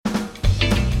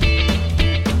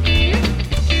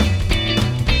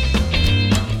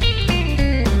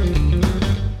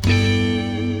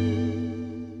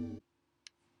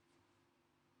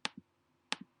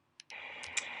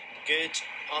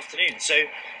afternoon. So,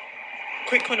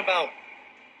 quick one about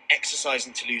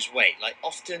exercising to lose weight. Like,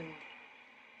 often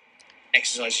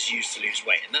exercise is used to lose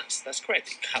weight, and that's correct.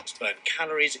 It helps burn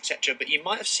calories, etc. But you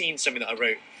might have seen something that I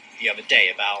wrote the other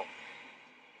day about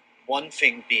one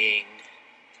thing being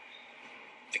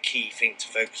the key thing to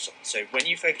focus on. So when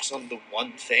you focus on the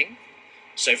one thing,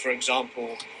 so for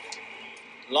example,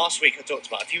 last week I talked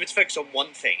about if you were to focus on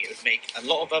one thing, it would make a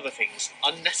lot of other things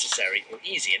unnecessary or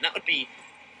easy, and that would be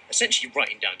essentially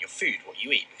writing down your food, what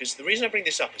you eat. Because the reason I bring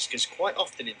this up is because quite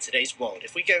often in today's world,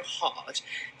 if we go hard,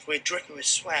 if we're dripping with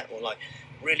sweat or like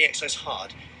really exercise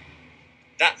hard,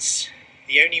 that's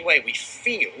the only way we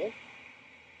feel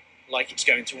like it's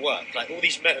going to work. Like all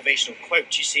these motivational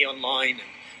quotes you see online and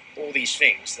all these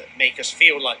things that make us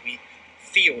feel like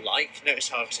notice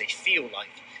how I say feel like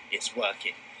it's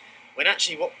working. When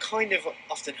actually what kind of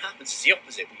often happens is the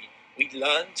opposite. We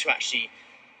learn to actually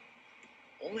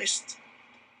almost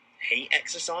hate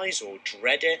exercise or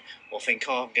dread it or think,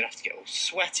 oh, I'm going to have to get all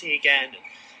sweaty again and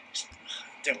just,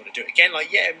 don't want to do it again.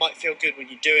 Like, yeah, it might feel good when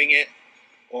you're doing it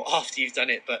or after you've done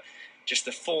it, but just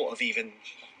the thought of even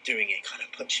doing it kind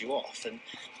of puts you off. And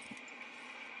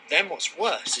then what's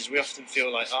worse is we often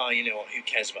feel like, oh, you know what, who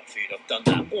cares about food? I've done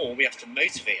that. Or we have to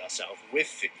motivate ourselves with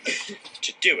food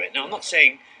to do it. Now, I'm not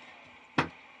saying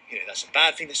that's a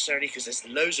bad thing necessarily, because there's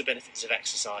loads of benefits of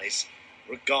exercise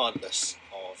regardless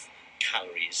of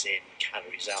calories in,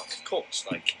 calories out, of course.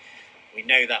 Like, we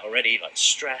know that already, like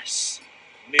stress,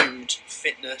 mood,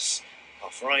 fitness,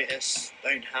 arthritis,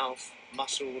 bone health,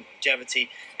 muscle, longevity,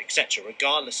 etc.,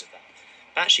 regardless of that.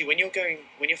 But actually, when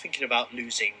you're thinking about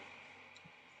losing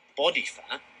body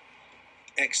fat,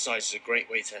 exercise is a great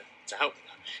way to help with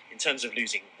that. In terms of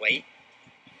losing weight,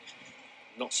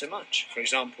 not so much. For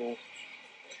example,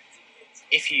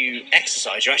 if you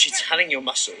exercise, you're actually telling your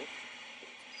muscle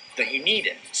that you need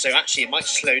it. So actually, it might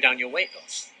slow down your weight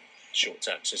loss short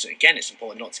term. So again, it's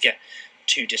important not to get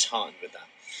too disheartened with that.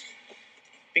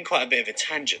 Been quite a bit of a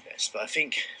tangent this, but I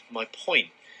think my point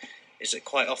is that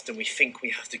quite often we think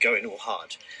we have to go in all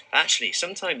hard. But actually,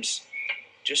 sometimes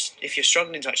just if you're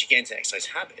struggling to actually get into exercise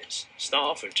habits, start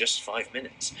off with just 5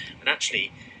 minutes. And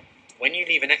actually, when you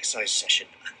leave an exercise session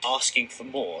asking for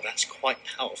more, that's quite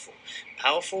powerful.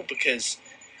 Powerful because,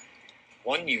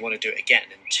 one, you want to do it again,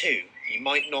 and two, you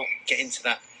might not get into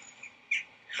that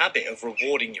habit of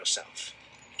rewarding yourself,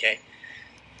 okay,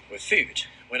 with food,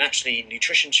 when actually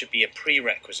nutrition should be a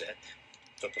prerequisite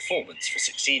for performance, for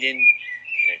succeeding,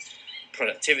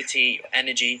 productivity, your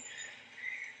energy,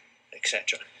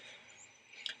 etc.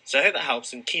 So I hope that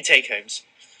helps. Some key take-homes.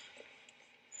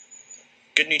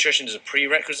 Good nutrition is a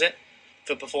prerequisite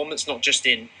for performance, not just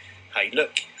in how you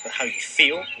look, but how you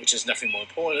feel, which is nothing more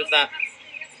important than that,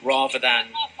 rather than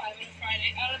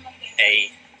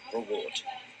a reward.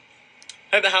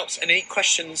 Hope that helps. And any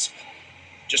questions,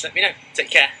 just let me know. Take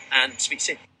care and speak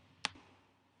soon.